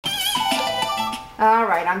All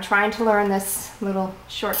right, I'm trying to learn this little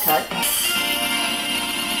shortcut.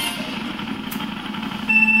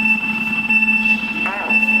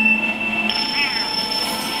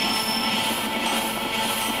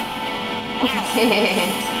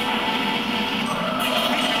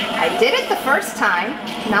 I did it the first time.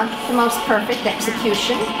 Not the most perfect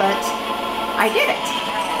execution, but I did it.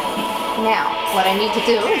 Now, what I need to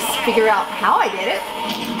do is figure out how I did it.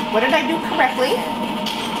 What did I do correctly?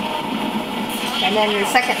 And then the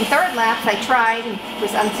second and third laps I tried and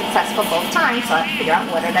was unsuccessful both times, so I have to figure out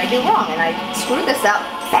what did I do wrong. And I screwed this up.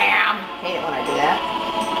 Bam! Hate it when I do that.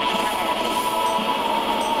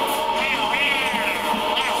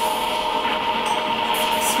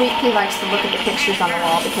 Sweet Pea likes to look at the pictures on the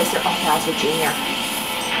wall because they're all Bowser Jr.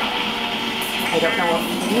 I don't know if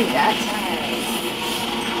you knew that.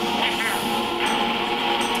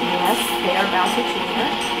 Yes, they are Bowser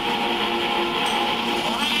Jr.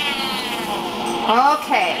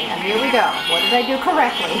 Okay, now here we go. What did I do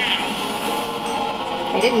correctly?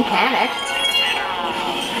 I didn't panic.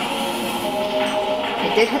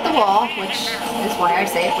 I did hit the wall, which is why I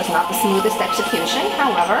say it was not the smoothest execution.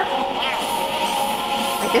 However,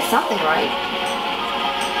 I did something right.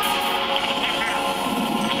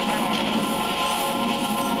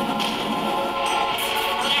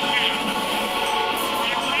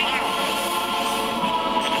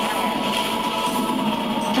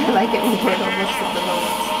 I like it when Birdo looks at the little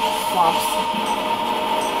flops.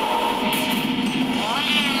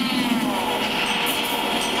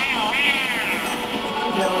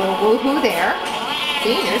 Got a little woohoo there.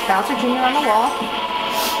 See, there's Bowser Jr. on the wall.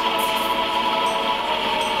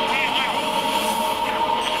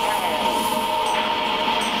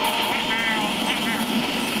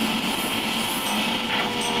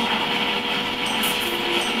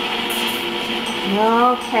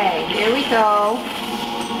 Okay, here we go.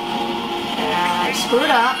 I screwed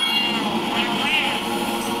up.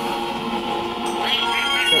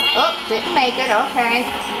 Oh, didn't make it. Okay.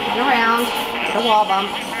 Get around. Get a wall bump.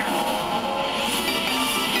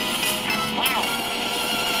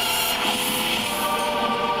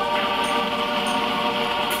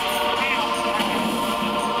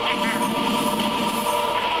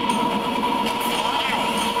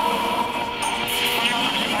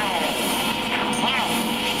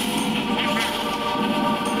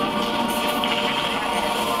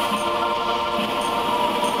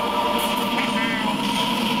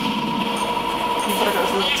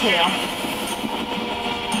 Tail.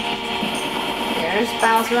 There's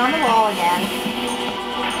Bowser on the wall again.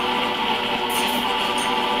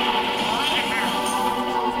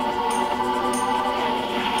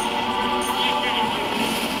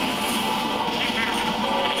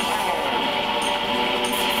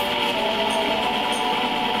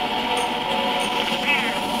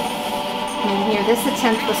 And here, this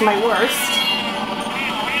attempt was my worst.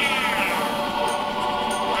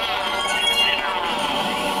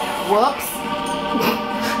 Whoops.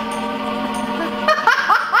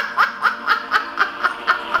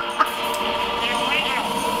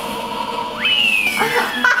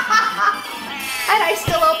 And I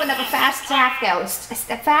still opened up a fast staff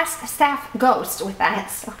ghost with that.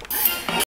 So